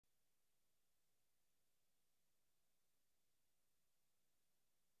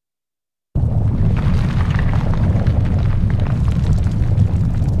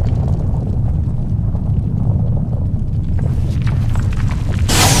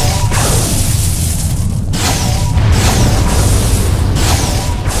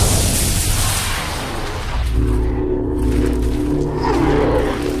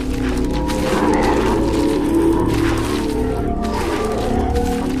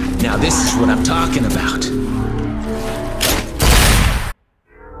Now this is what I'm talking about.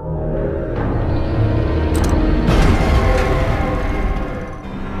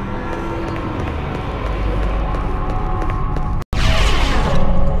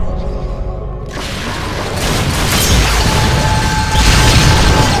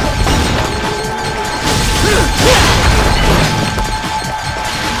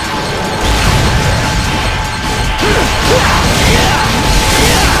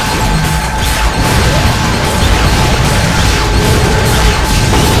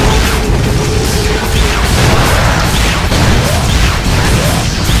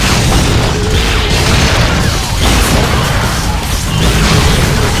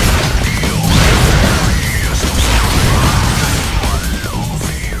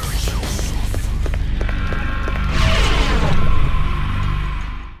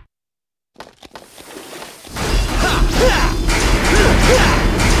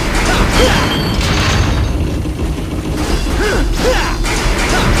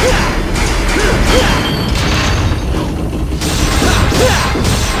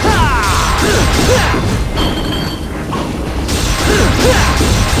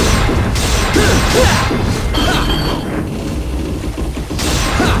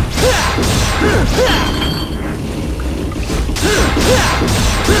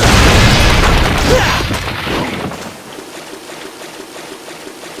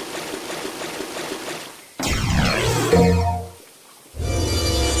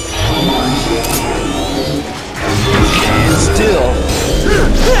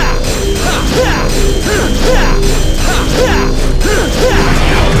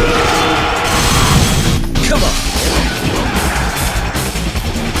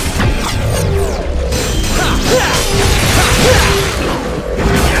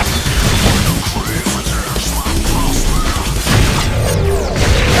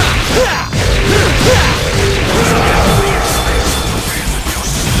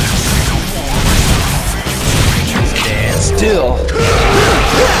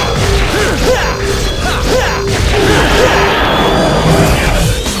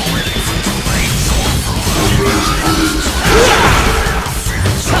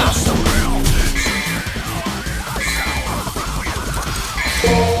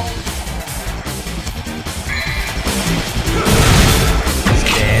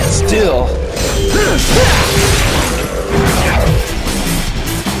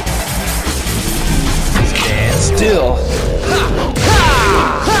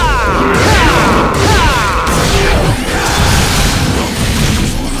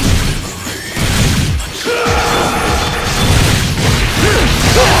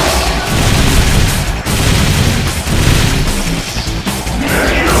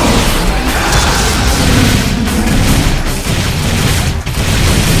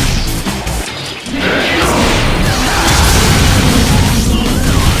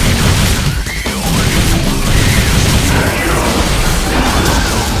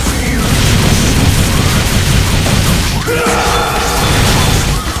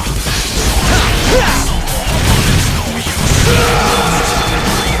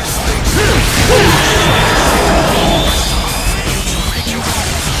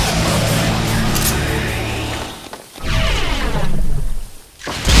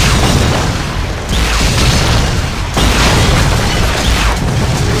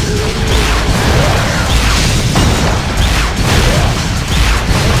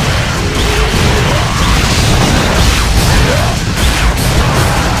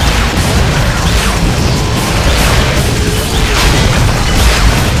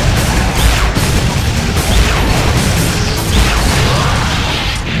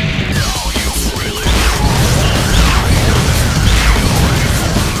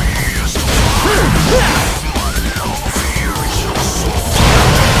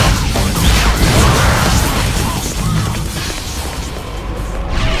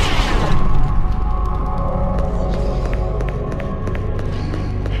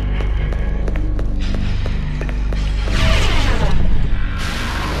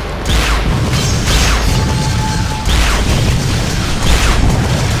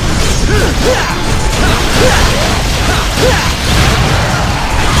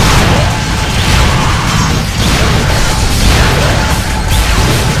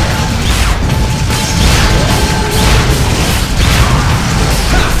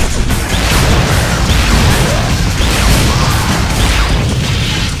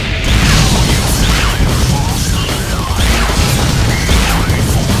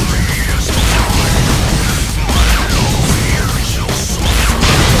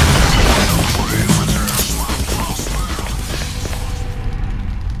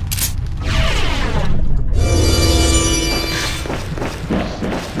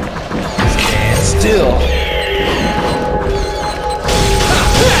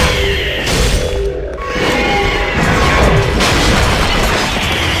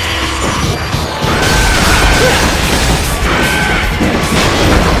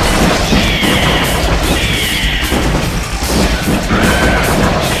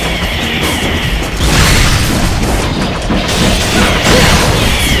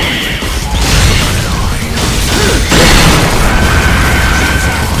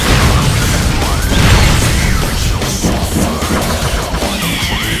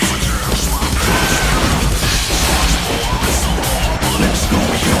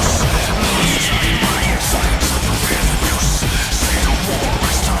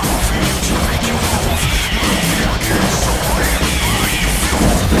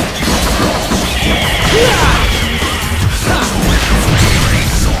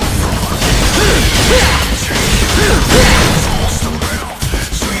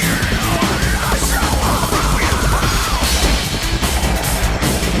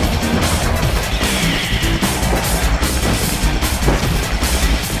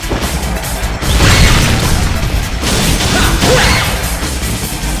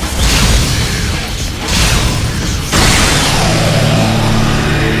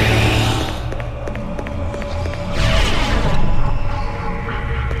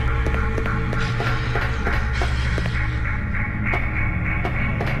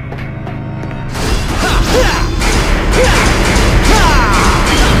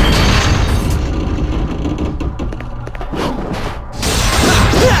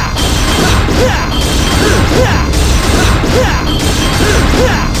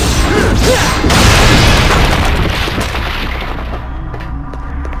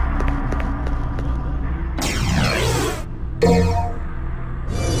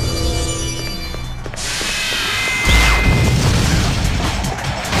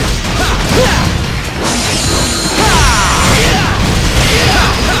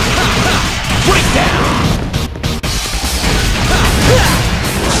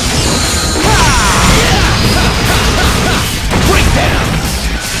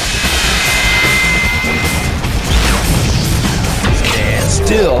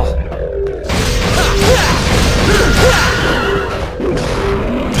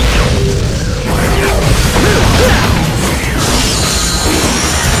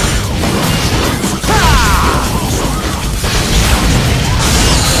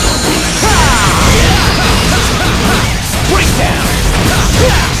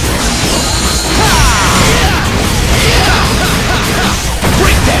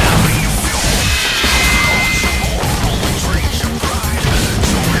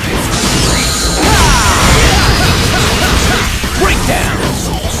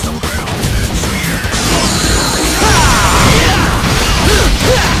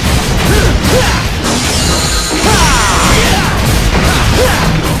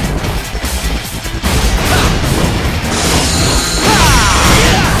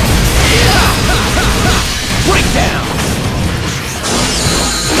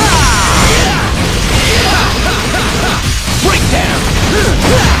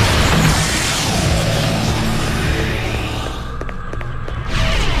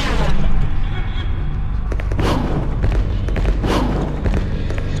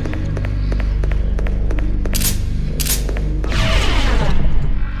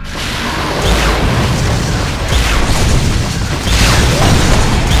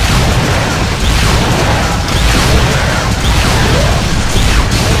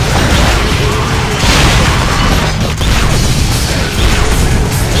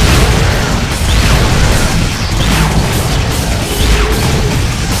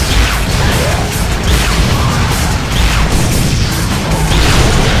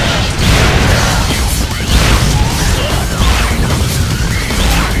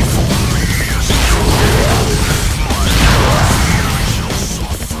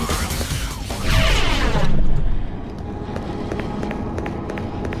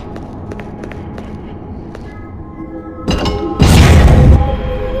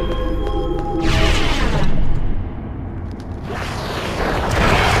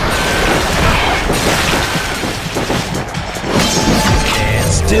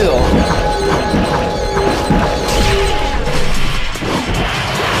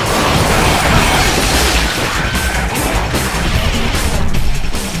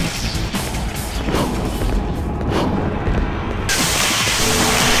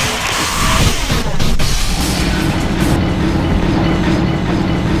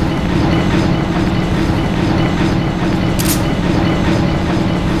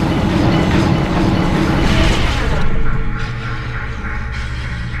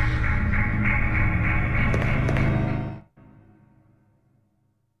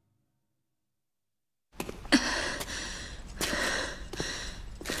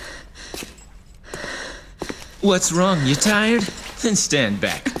 What's wrong? You tired? Then stand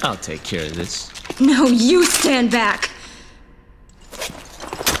back. I'll take care of this. No, you stand back!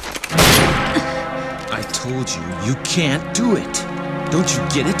 I told you, you can't do it. Don't you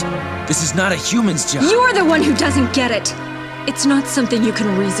get it? This is not a human's job. You're the one who doesn't get it! It's not something you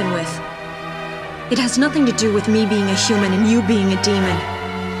can reason with. It has nothing to do with me being a human and you being a demon.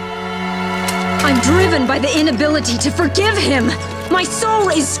 I'm driven by the inability to forgive him! My soul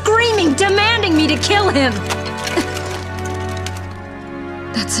is screaming, demanding me to kill him!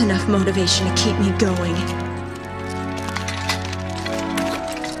 That's enough motivation to keep me going.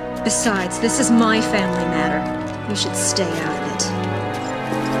 Besides, this is my family matter. You should stay out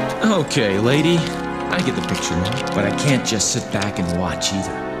of it. Okay, lady. I get the picture now, but I can't just sit back and watch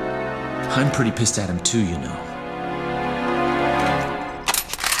either. I'm pretty pissed at him too, you know.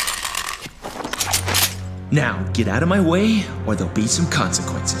 Now, get out of my way, or there'll be some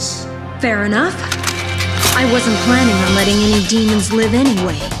consequences. Fair enough. I wasn't planning on letting any demons live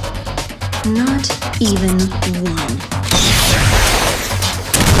anyway. Not even one.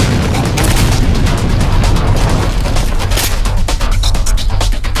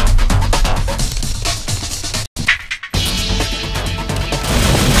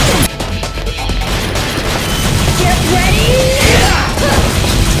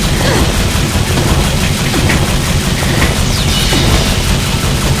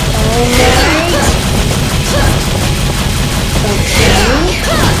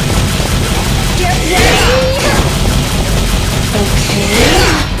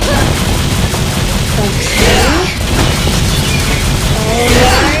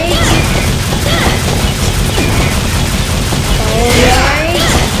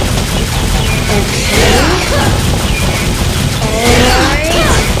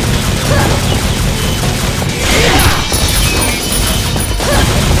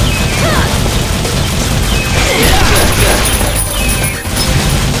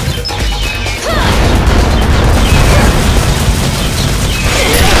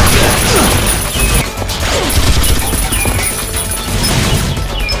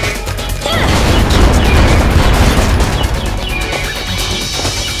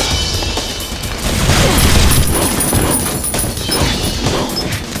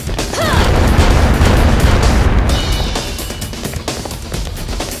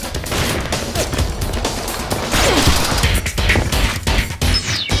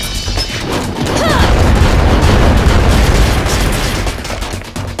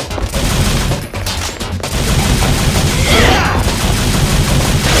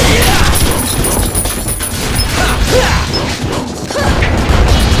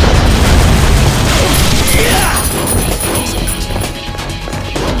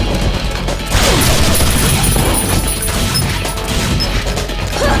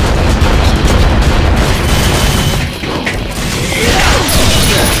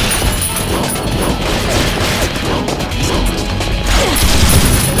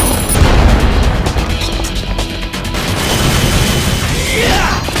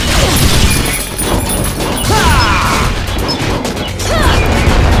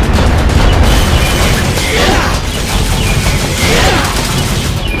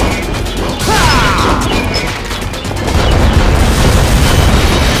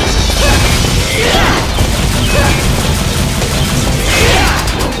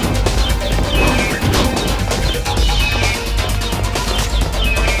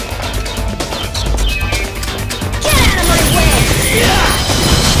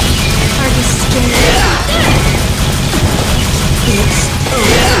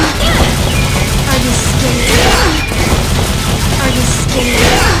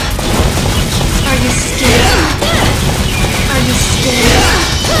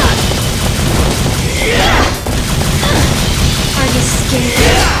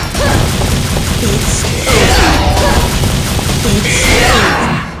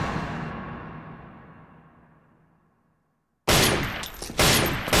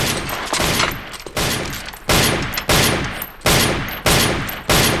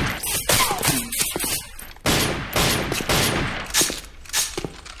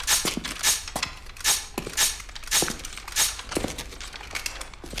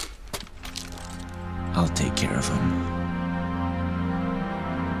 I'll take care of him.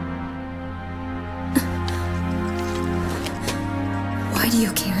 Why do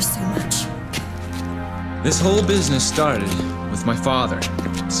you care so much? This whole business started with my father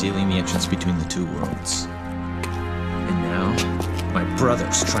sealing the entrance between the two worlds. And now, my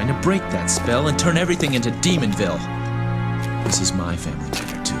brother's trying to break that spell and turn everything into Demonville. This is my family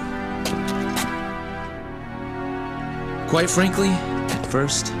matter, too. Quite frankly, at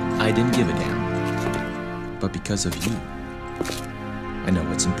first, I didn't give a damn. But because of you, I know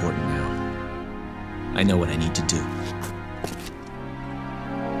what's important now. I know what I need to do.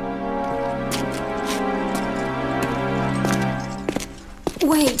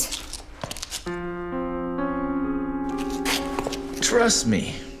 Wait. Trust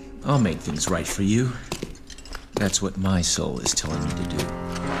me, I'll make things right for you. That's what my soul is telling me to do.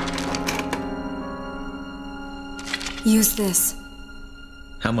 Use this.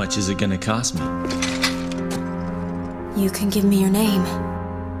 How much is it gonna cost me? You can give me your name.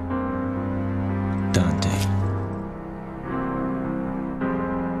 Dante.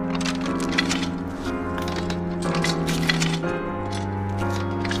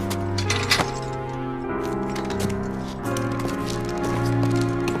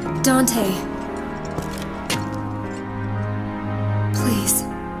 Dante. Please.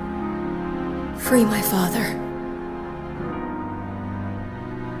 Free my father.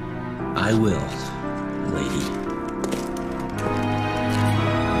 I will, lady.